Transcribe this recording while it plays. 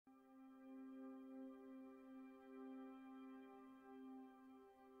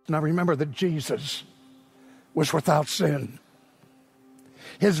Now remember that Jesus was without sin.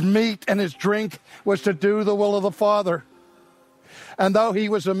 His meat and his drink was to do the will of the Father. And though he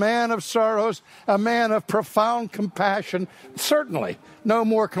was a man of sorrows, a man of profound compassion, certainly no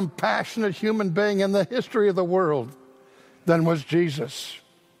more compassionate human being in the history of the world than was Jesus.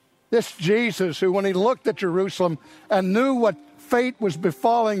 This Jesus who, when he looked at Jerusalem and knew what fate was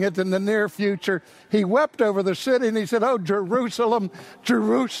befalling it in the near future, he wept over the city and he said, "Oh, Jerusalem,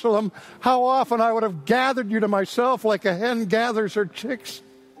 Jerusalem, how often I would have gathered you to myself like a hen gathers her chicks,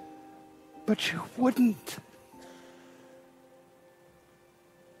 but you wouldn't."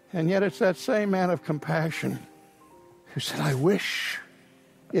 And yet it's that same man of compassion who said, "I wish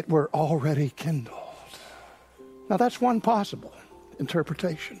it were already kindled." Now that's one possible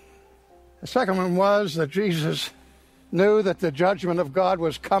interpretation. The second one was that Jesus knew that the judgment of God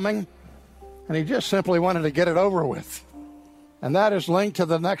was coming, and he just simply wanted to get it over with. And that is linked to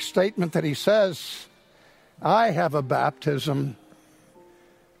the next statement that he says, "I have a baptism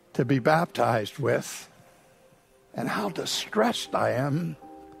to be baptized with, and how distressed I am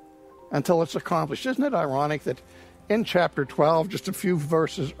until it's accomplished." Isn't it ironic that in chapter 12, just a few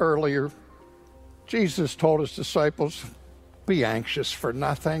verses earlier, Jesus told his disciples, "Be anxious for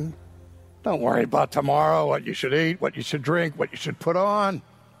nothing. Don't worry about tomorrow, what you should eat, what you should drink, what you should put on."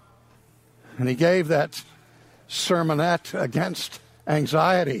 And he gave that sermonette against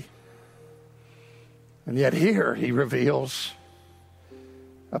anxiety. And yet here he reveals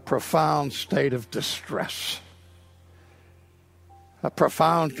a profound state of distress, a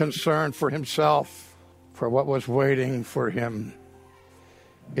profound concern for himself, for what was waiting for him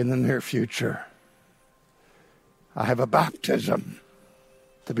in the near future. "I have a baptism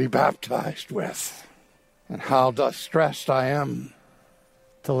to be baptized with, and how distressed I am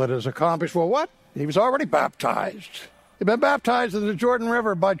till it is accomplished." Well, what? He was already baptized. He'd been baptized in the Jordan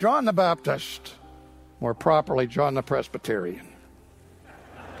River by John the Baptist, more properly, John the Presbyterian.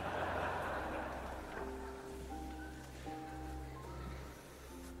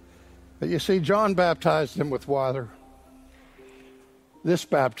 But you see, John baptized him with water. This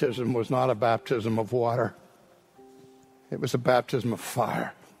baptism was not a baptism of water. It was a baptism of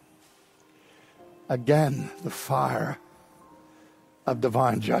fire. Again, the fire of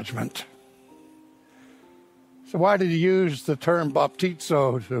divine judgment. So why did he use the term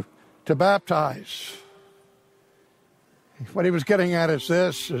baptizo, to baptize? What he was getting at is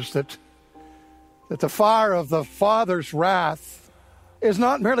this, is that the fire of the Father's wrath is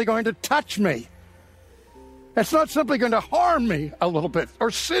not merely going to touch me. It's not simply going to harm me a little bit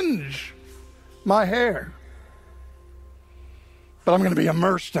or singe my hair. But I'm going to be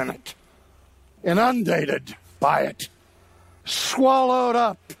immersed in it, inundated by it, swallowed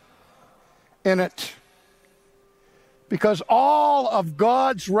up in it. Because all of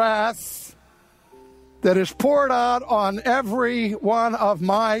God's wrath that is poured out on every one of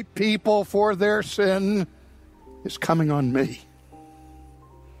my people for their sin is coming on me.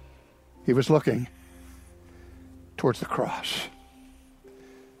 He was looking towards the cross,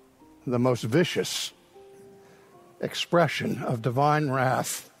 the most vicious expression of divine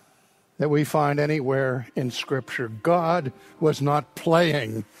wrath that we find anywhere in Scripture. God was not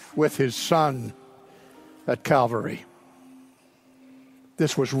playing with his Son at Calvary.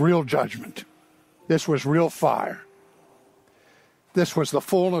 This was real judgment. This was real fire. This was the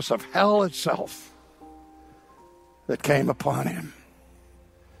fullness of hell itself that came upon him.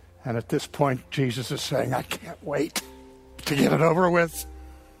 And at this point, Jesus is saying, "I can't wait to get it over with.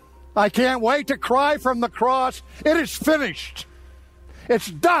 I can't wait to cry from the cross, 'It is finished.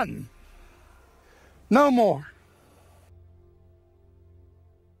 It's done. No more.